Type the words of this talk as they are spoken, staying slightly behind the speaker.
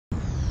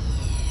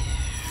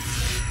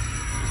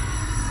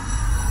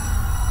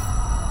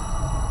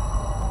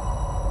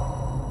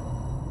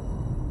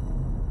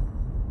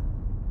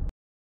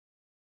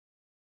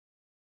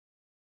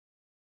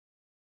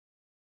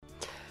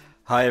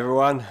Hi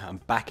everyone, I'm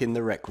back in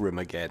the rec room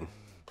again.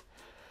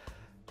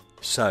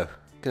 So,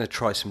 going to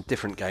try some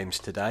different games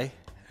today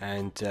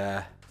and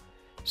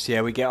see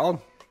how we get on.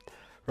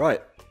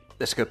 Right,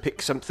 let's go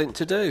pick something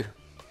to do.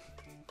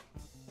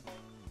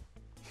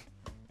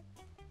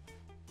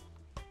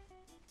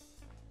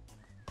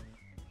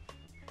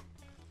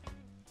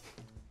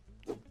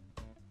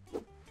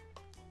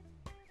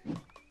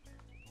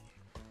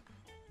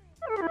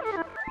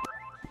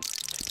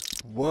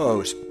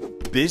 Whoa, it's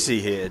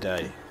busy here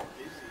today.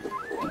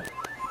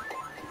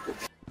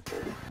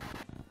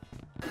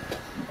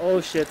 Oh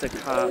shit, the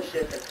cop.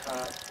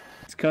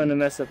 It's coming to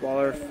mess up all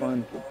our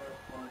fun.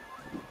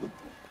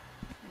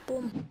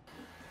 Boom.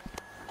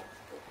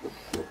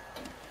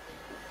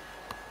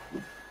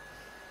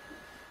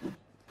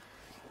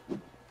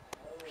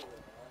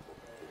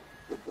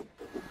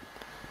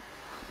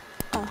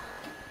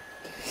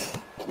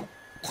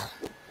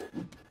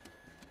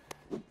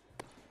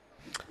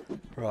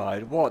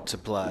 Right, what to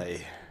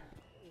play?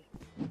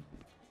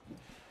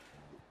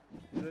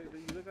 You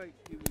look like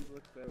you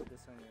look better with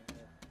this on your head.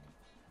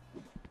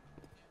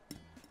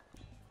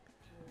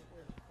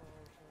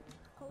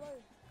 Hello.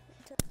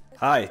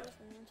 Hi.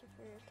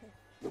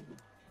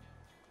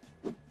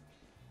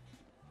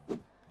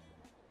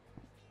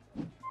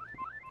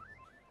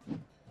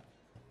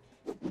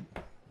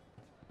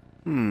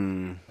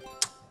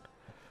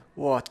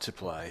 What to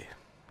play?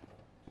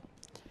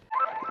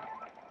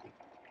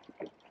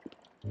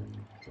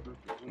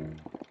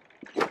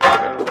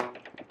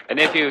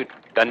 Any of you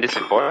done this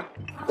before?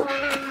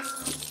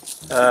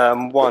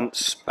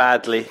 Once,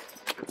 badly.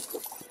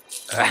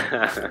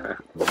 Alright.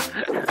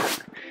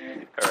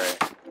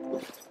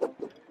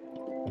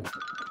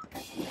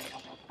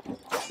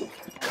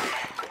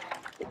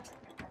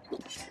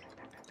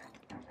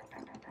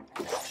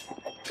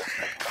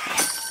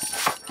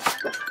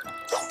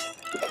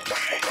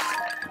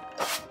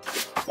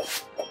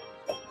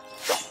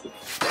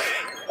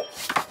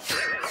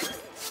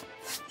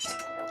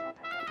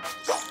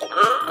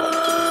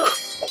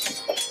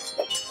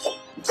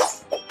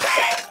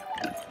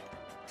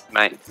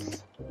 Nice.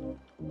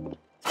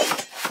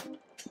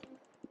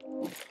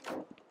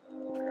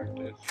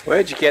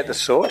 Where'd you get the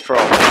sword from?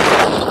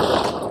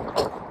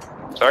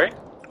 Sorry?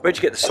 Where'd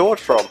you get the sword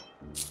from?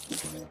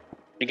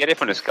 You get it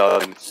from the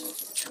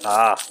skeletons.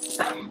 Ah,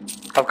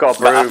 I've got a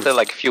But broom. after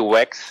like a few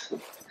whacks,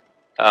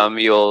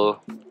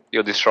 you'll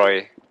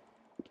destroy.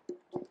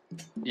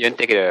 You don't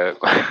take it.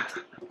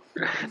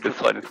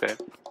 This one instead.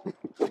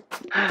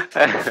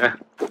 Yeah.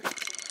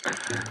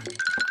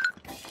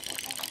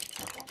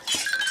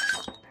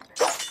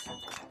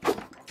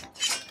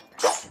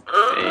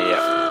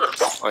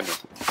 Oh no.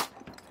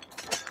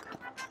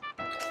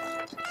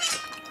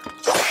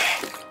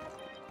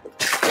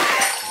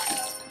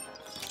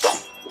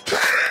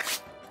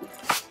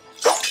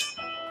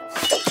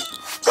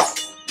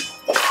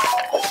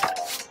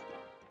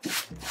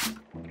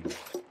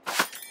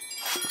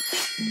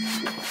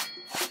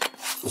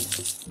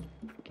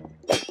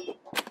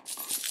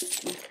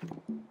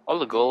 All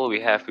the gold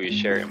we have, we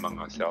share among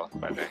ourselves,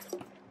 by the way.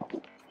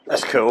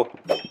 That's cool.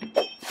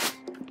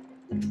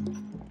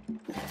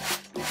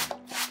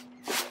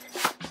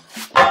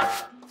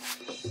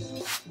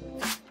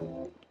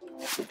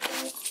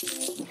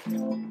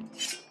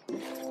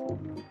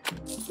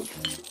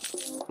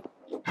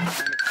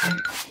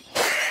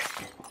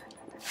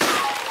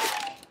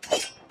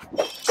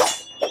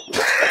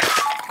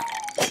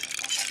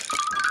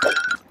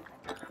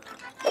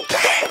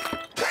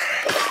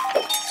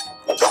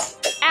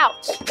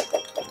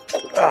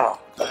 Oh,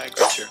 I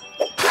got you.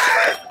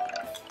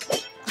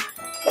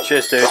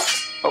 cheers, dude.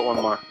 Oh,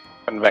 one more.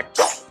 Come back.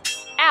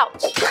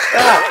 Ouch!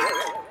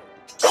 Ah!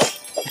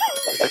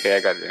 It's okay, I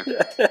got you.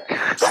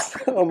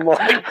 Oh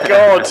my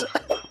god!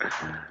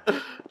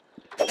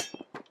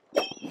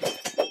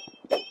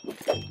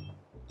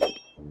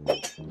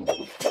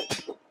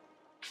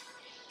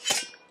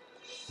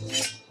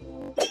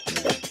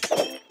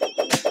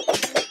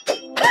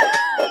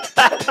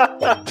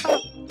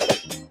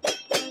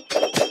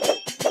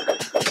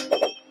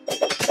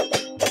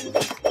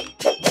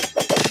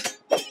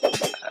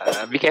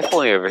 Be careful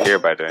over here,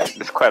 by the way.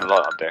 There's quite a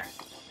lot up there.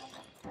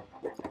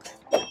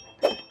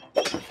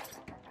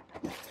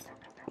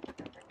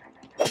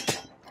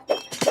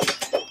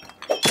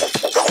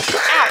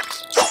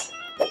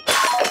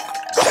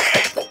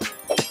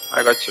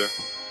 I got you.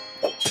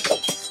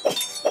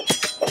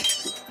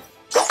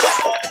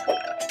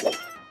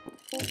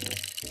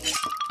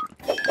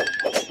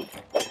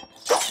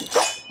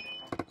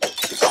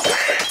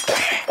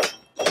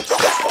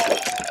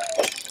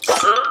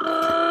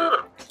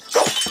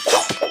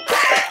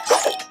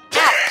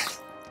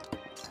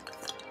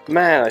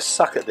 Man, I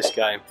suck at this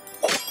game.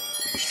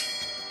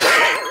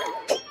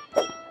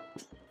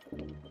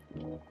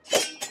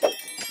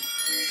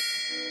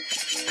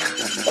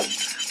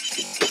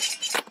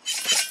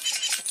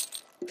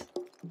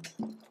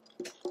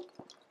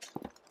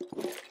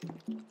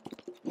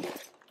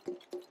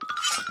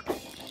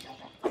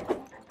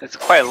 There's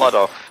quite a lot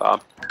of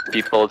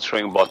people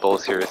throwing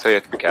bottles here, so you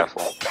have to be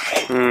careful.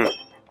 Hmm.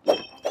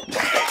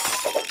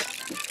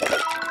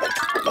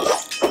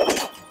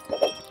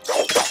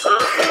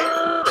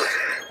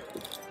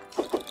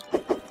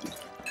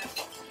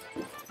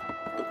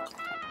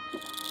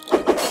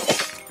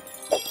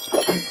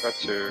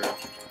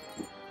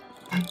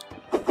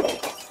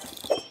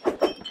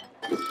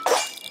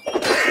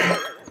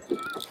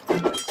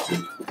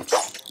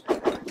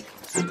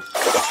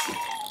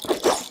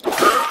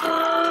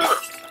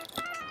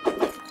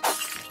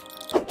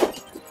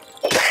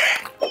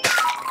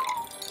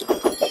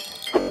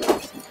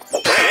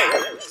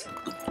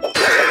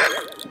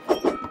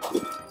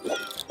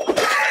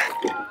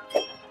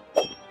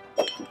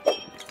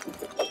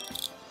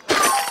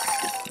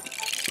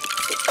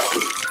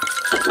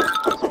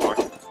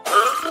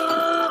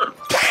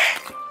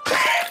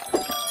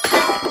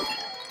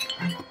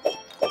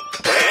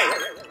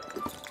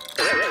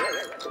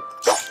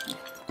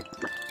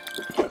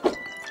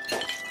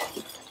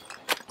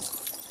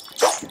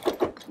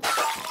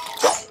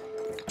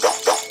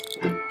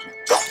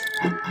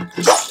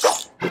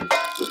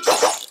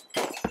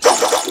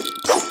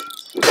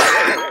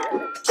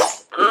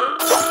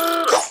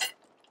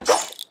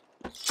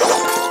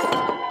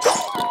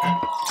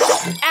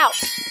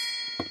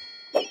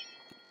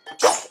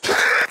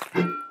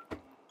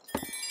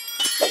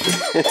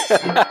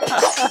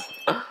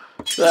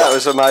 That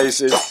was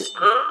amazing.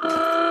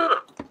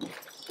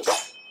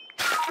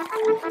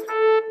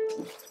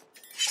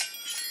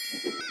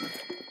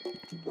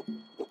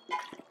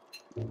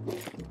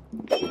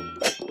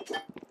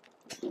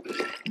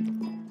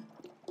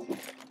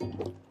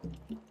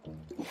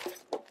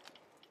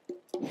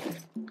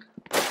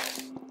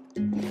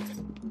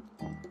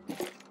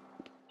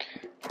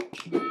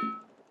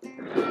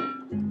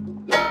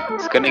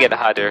 It's gonna get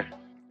harder.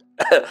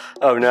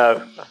 Oh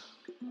no.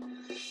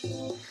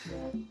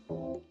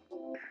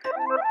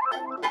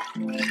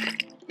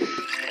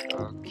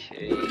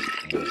 Okay.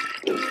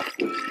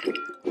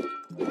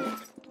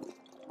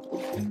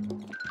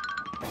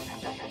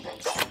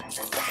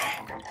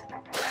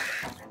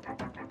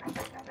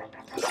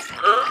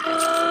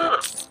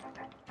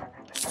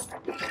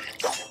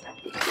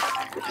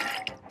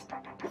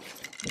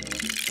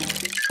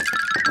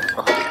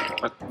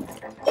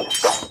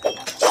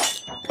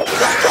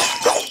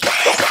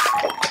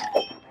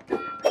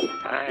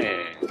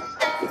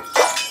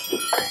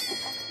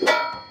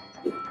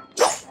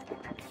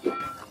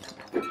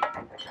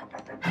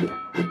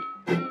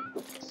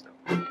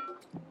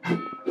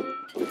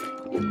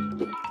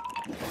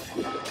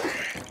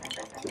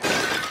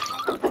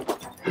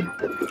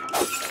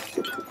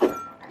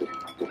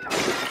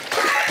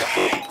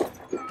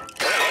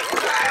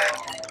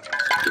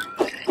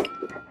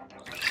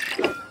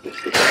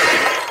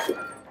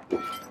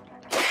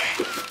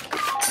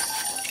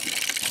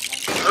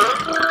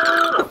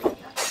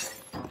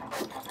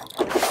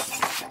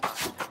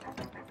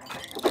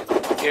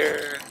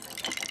 Here,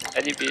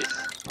 any piece.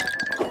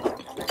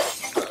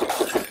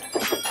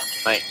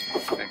 Nice,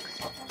 thanks.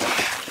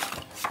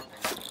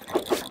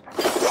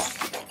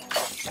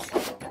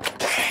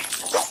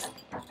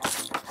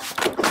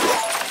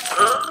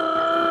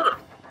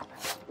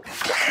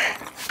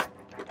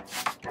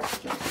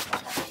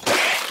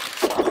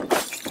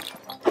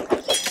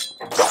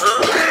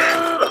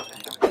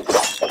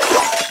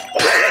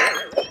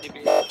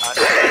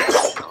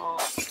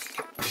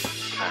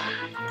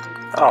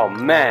 Oh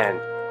man.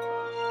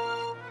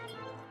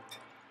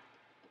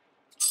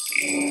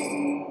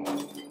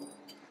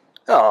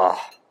 Oh.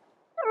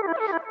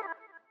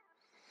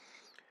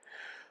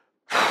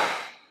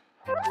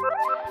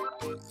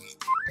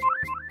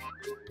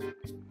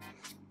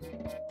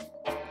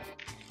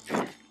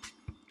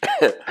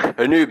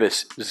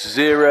 Anubis,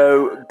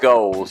 0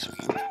 goals.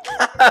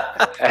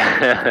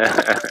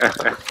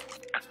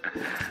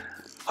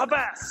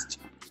 Avast!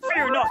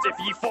 Fear not if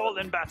ye fall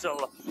in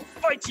battle.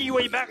 Fight ye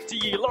way back to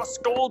ye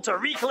lost gold to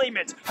reclaim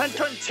it and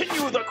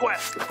continue the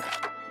quest.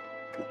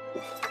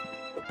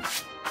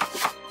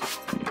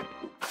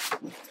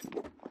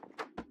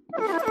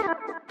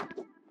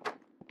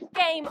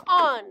 Game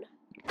on.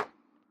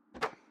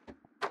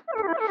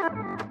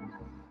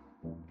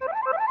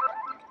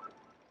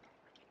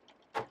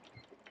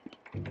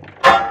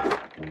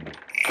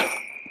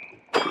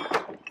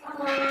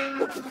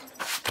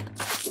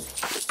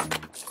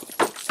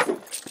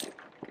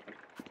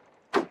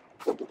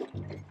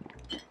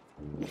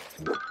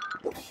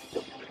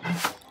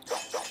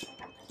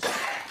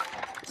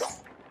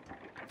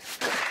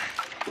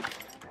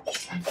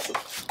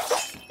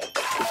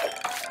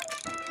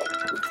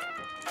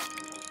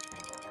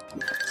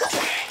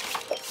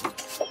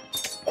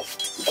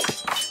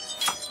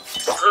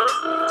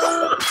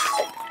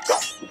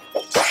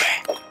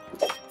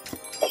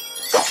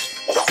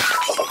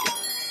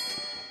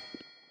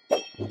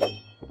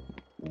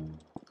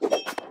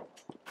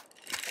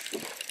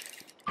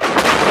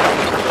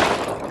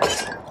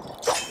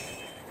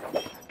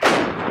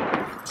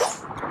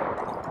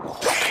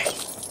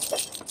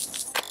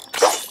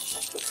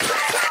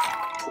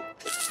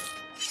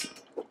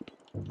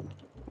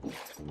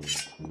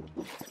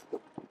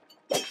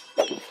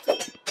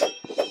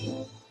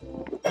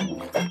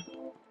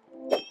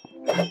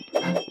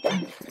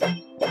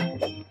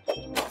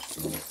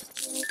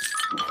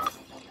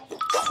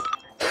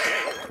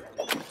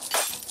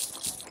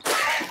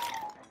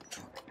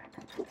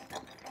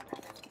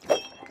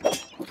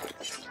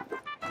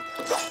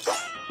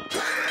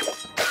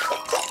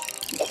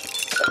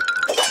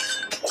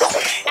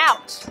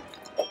 Out.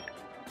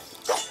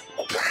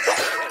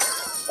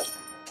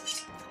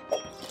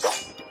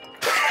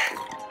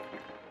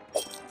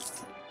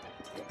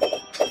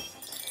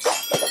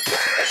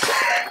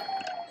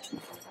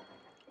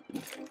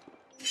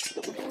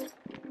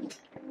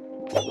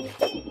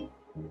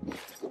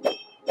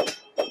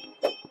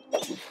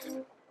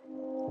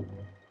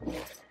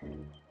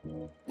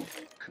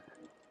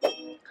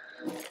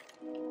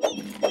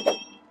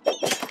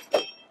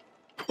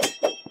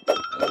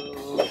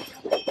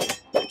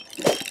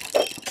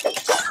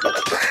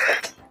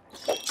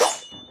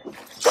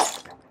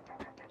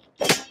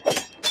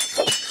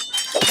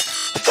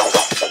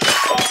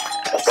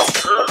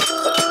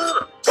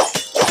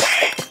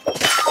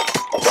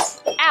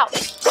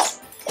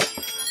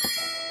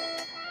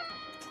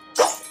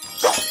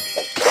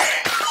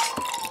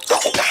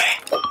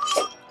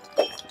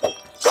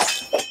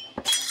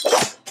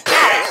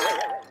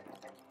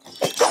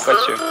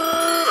 Got you.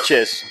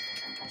 Cheers.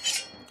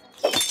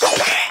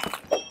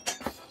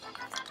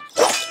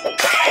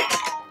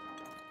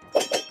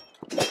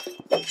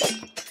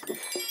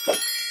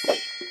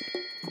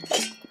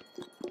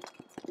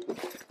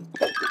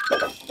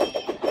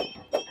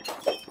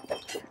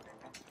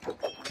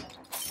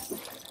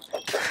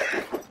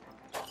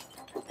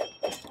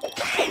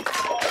 Ouch!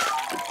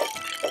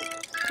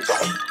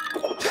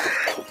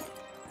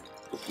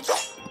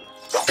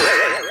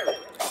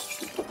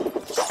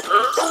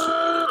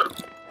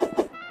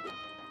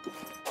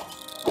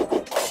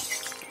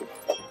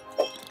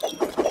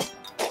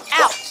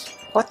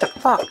 What the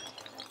fuck?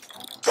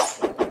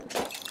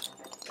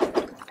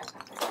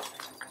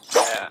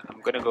 Yeah,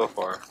 I'm gonna go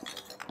for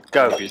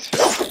Go.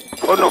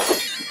 PSVR. Oh no!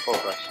 Oh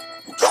gosh.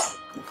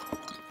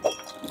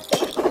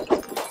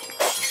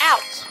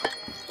 Ouch!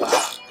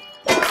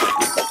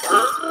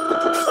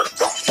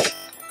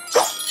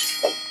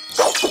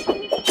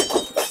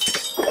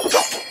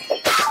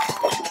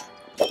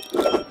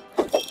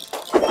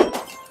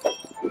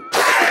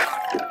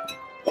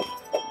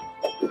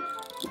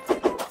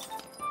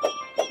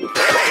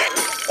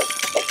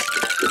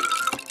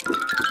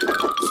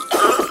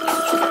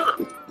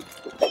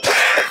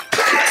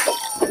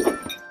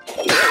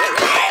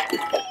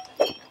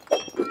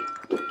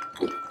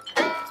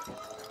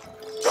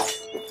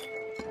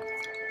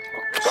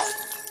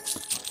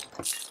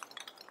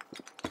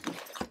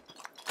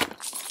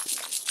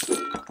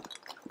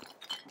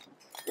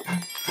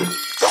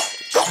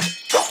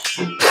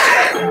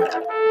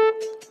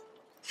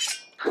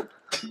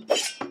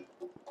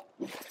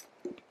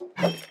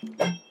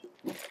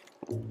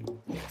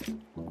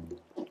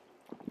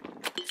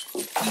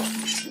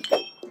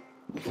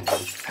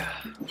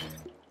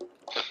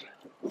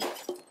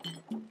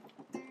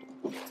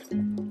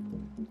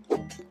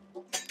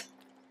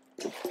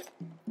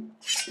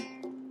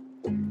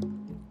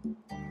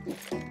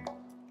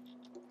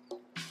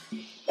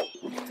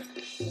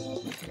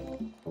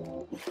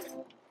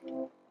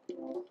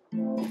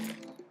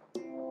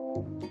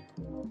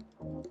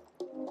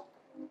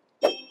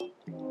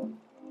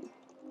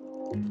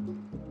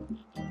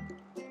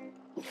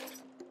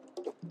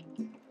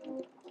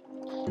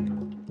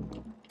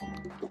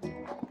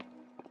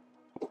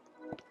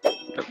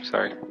 Oh,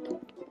 sorry.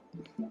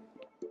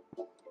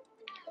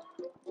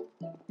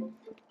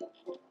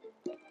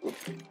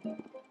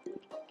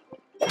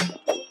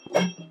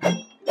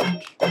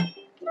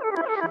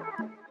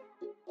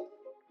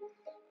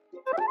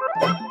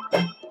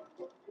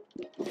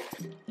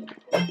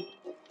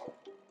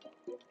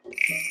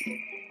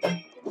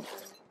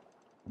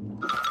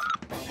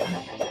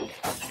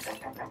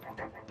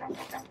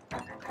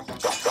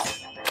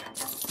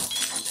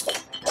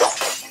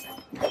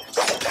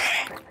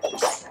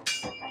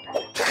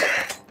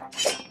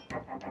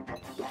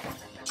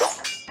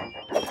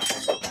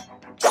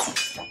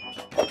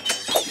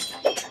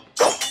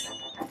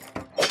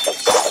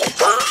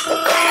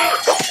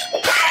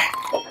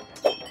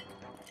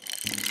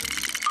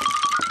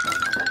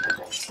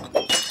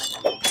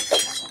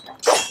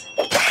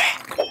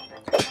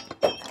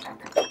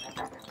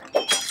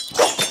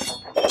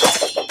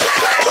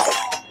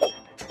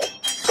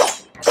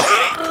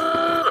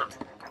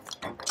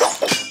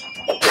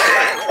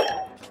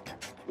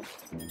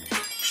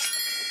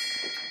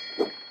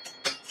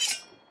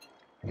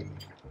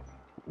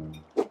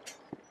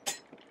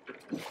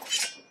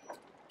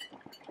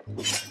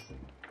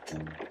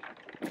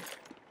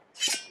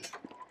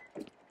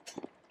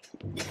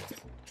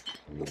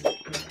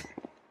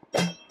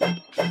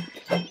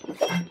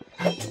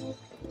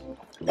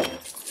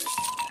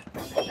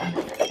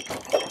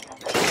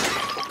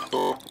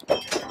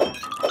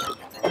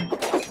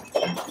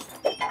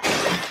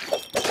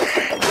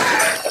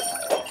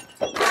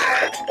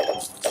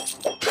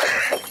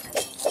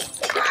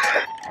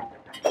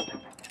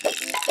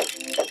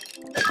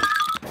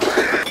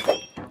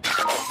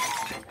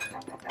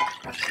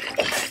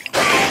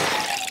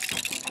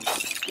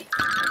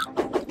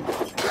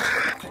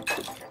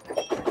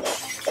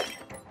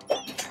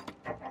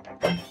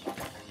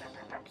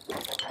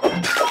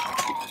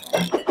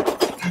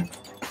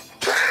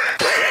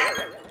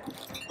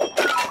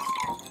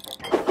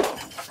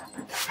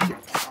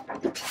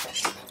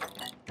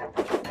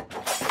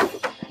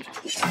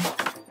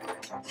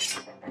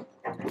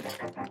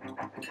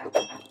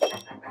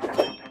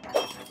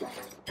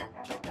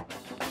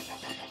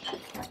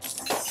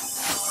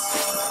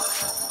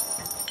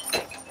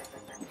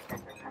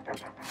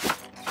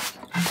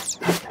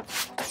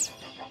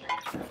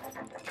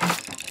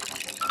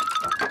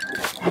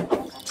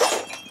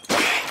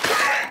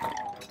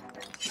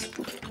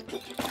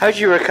 How'd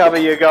you recover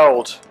your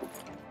gold?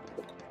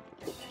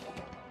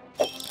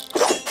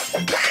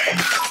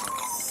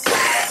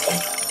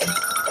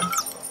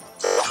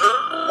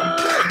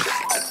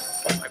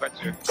 I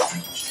got you.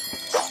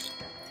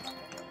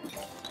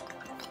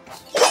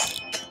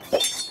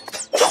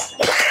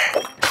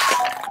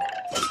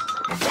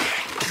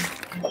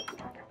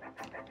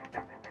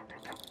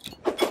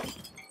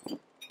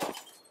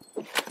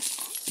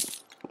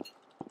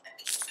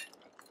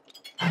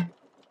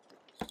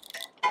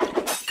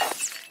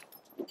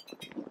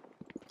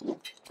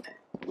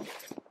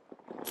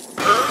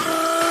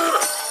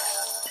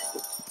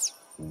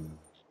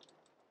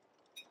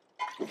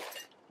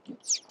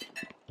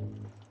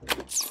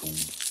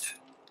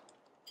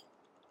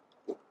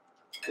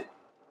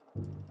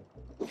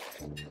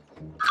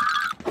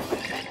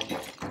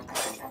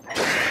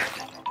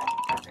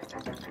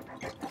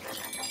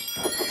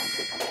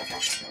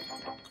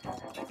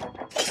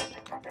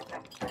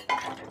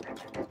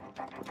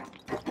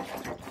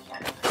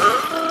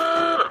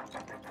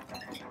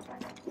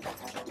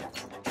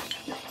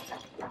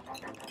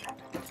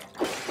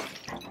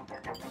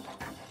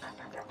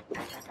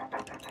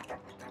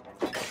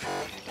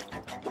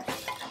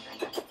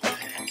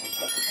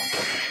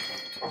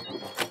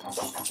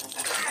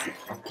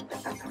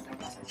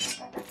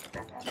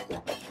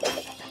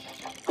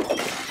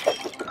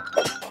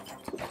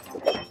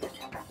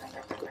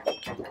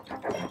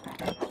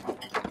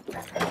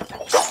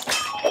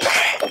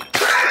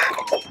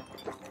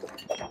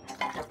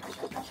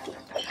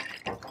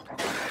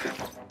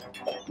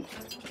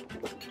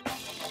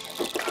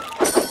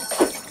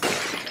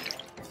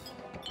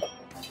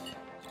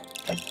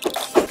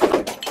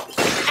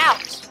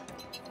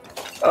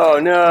 Oh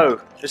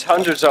no, there's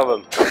hundreds of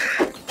them.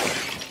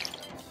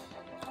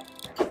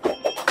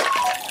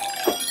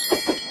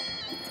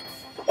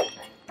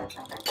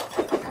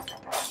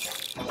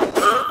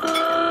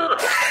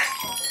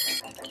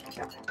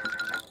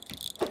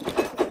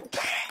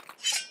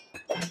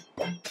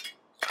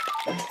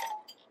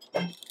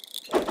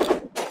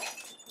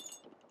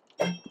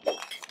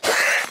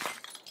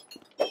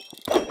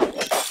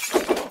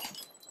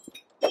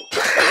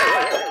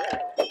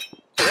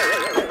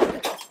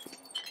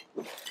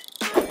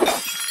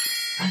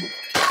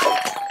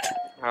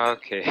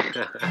 Okay.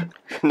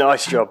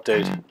 Nice job,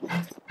 dude.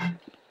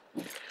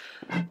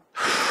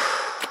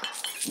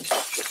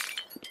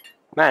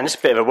 Man, it's a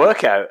bit of a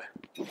workout.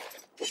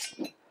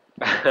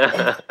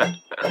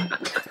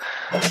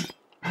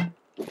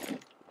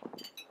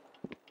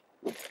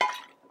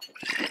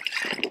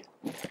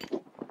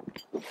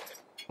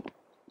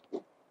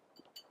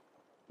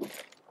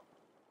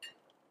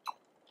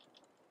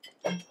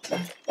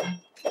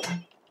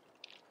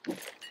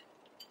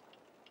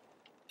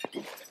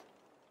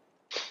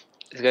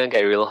 It's gonna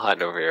get real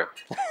hot over here.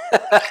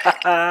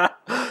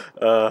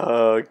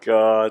 Oh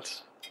god.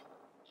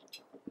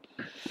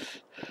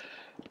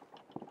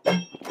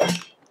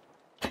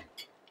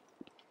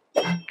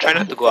 Try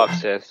not to go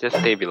upstairs, just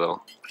stay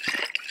below.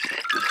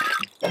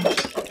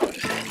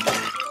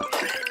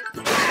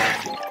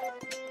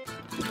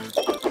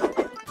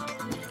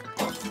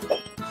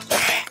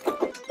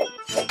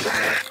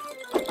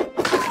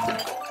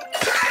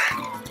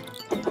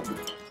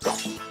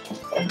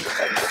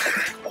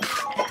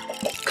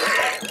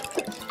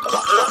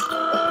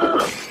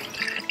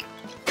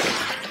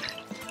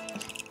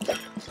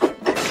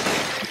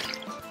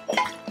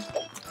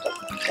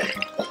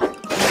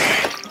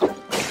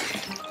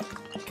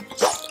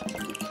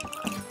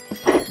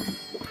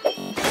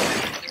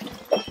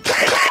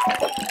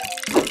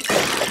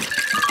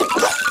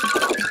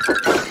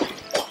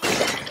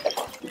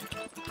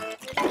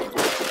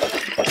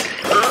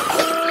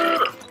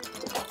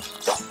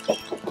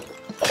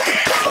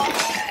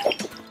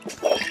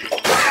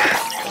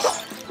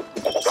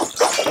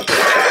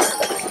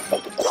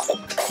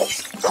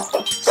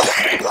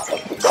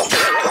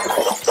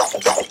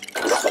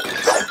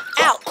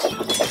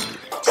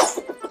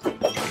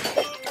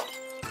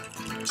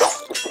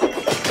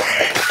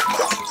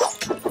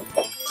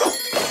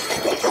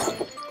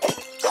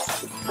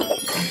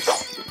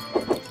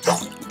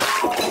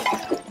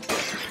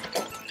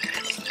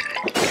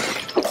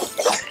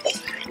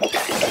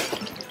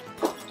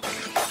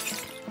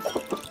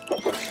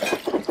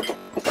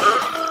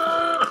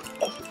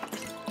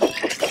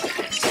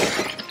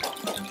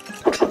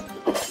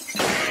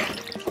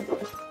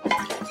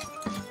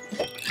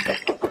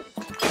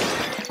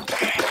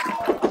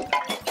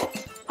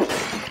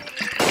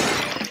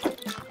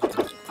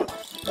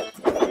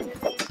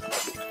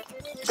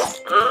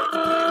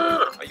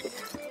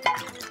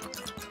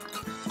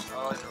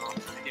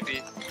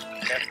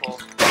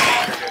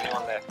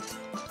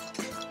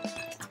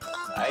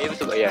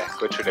 Yeah,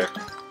 go through there.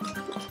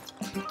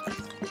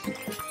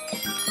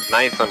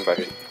 Nice one,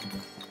 buddy.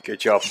 Good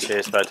job,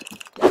 cheers, bud.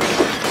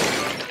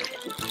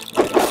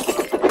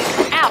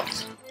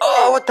 Ouch!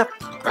 Oh, what the?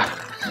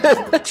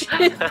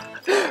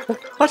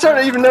 I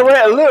don't even know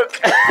where to look.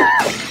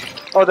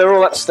 Oh, they're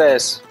all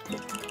upstairs.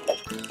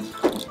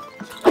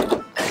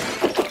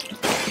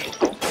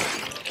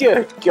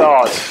 Good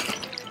God.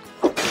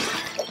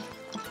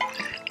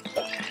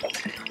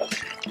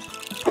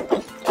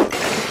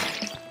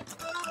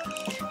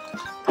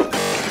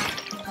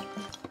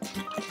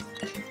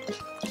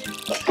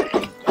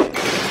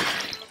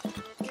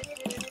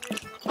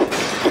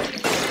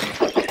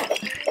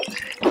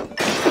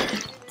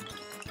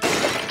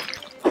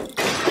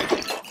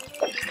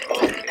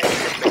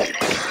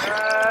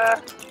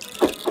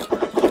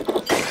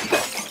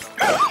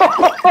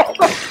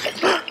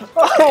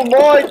 Oh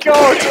my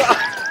God!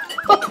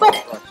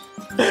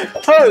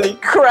 Holy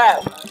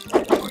crap!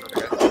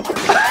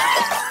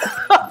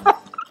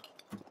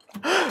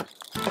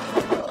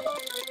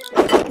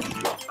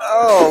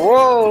 Oh,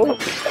 whoa!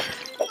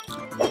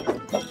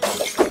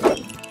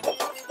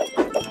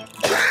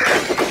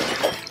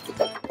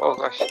 Oh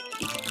gosh.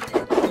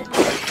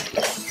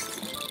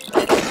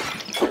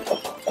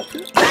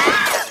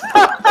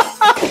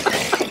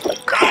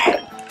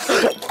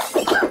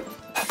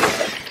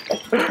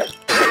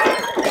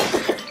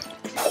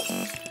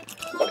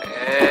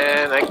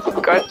 And I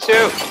got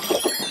you.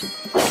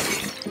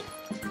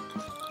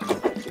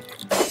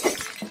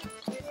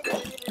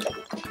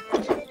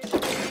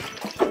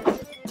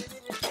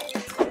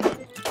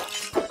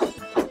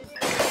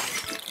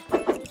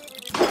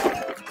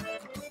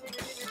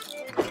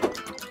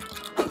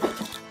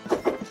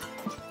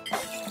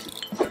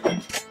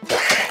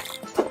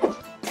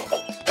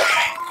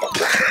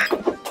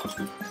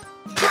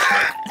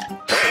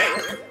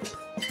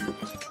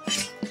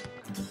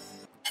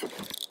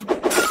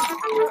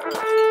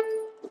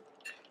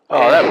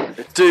 Oh,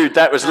 dude,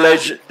 that was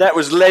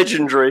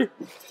legendary.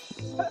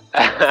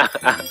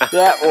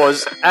 That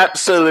was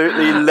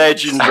absolutely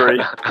legendary.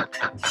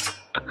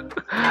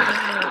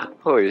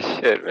 Holy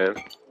shit, man.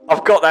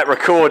 I've got that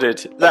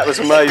recorded. That was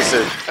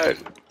amazing.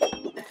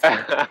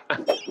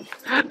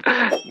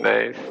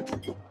 Nice.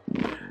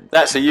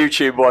 That's a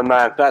YouTube one,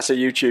 man. That's a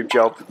YouTube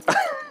job.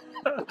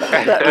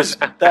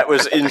 that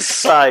was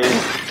insane.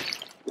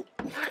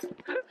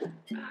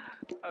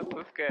 I'm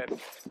so scared.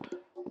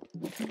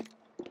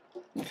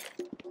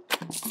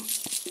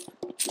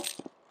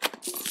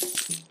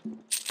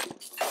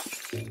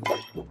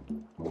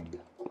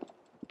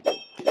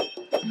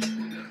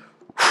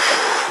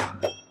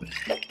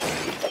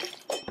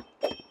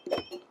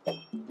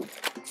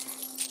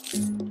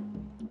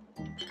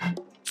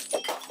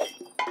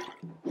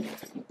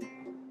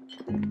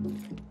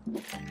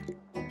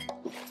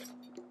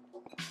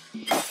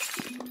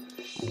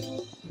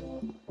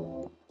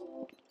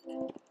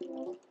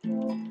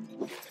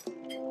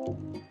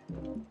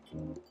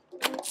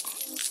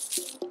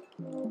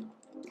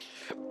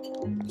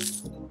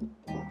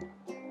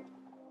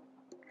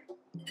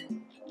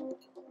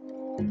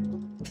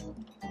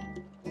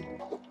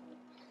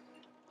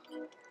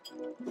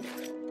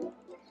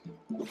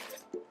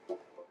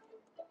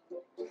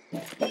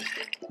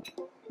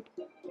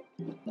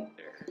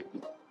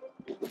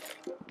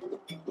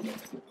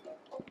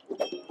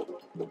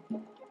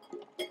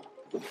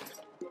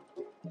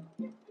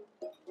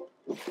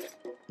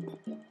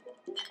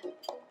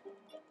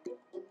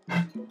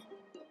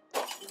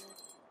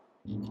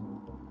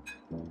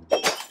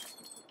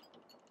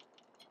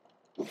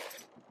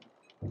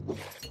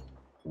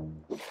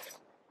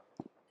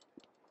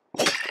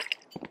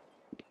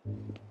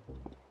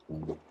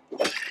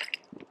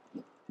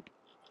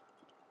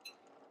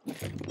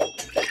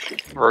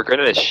 We're going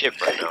to the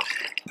ship right now.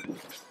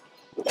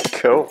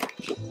 Cool.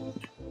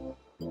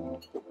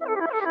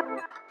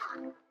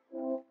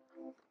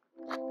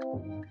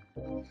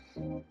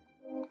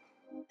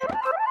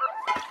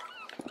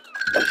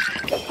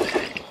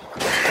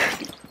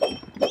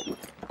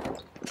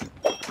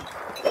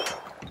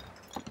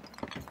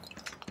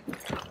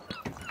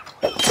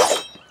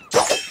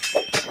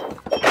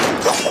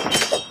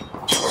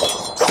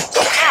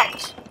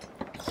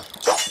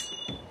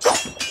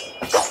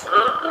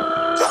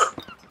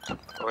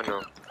 Oh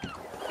no.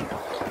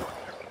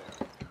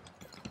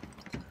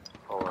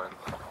 Hold on.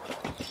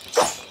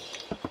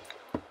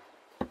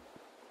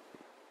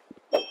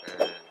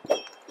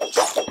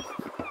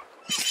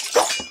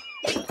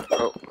 Oh. Oh.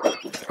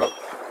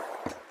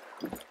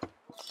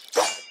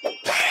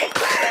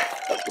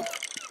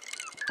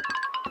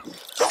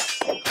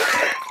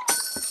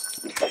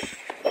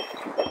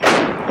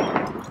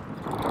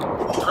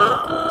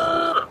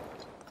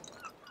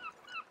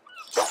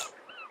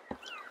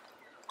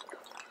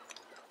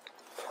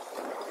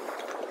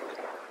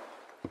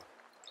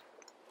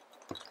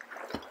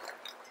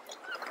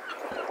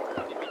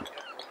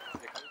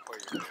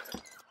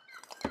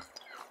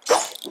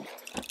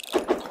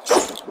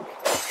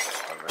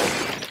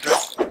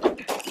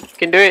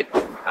 Can do it.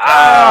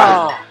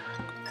 Ah.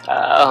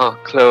 Oh,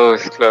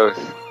 close, close.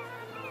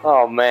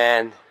 Oh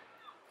man.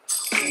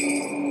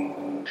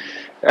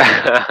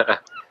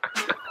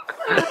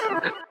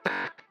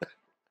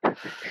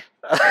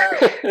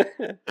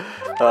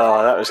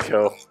 Oh, that was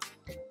cool.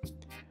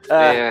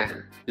 Yeah.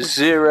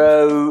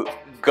 0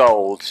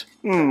 gold.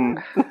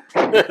 Right,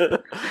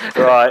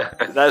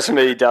 that's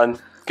me done.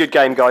 Good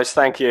game, guys.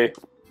 Thank you.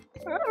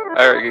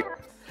 Alright.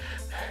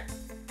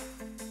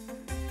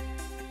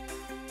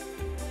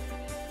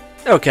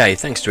 Okay,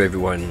 thanks to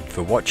everyone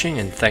for watching,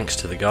 and thanks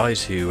to the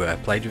guys who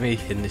played with me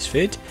in this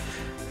vid.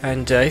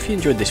 And if you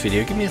enjoyed this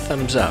video, give me a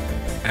thumbs up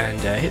and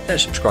hit that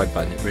subscribe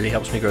button. It really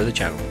helps me grow the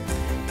channel.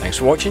 Thanks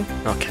for watching,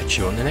 and I'll catch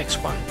you on the next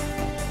one.